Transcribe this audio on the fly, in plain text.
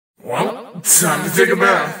Well, time to take a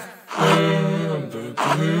bath.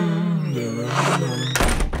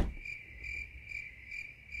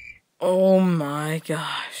 Oh my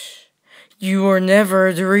gosh. You are never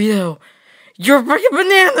a Dorito. You're a freaking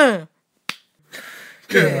banana!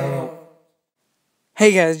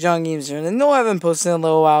 Hey guys, John Games here, and I know I haven't posted in a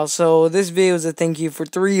little while, so this video is a thank you for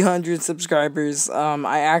 300 subscribers.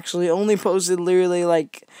 I actually only posted literally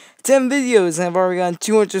like 10 videos, and I've already gotten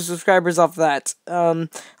 200 subscribers off that. I'd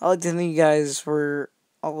like to thank you guys for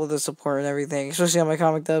all of the support and everything, especially on my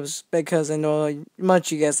comic dubs, because I know how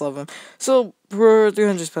much you guys love them. So, for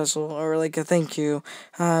 300 special, or like a thank you,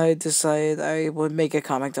 I decided I would make a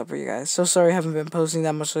comic dub for you guys. So sorry I haven't been posting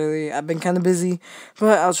that much lately. I've been kind of busy,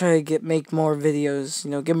 but I'll try to make more videos,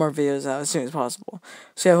 get more videos out as soon as possible.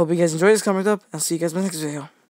 So yeah, I hope you guys enjoy this comic dub, and I'll see you guys in my next video.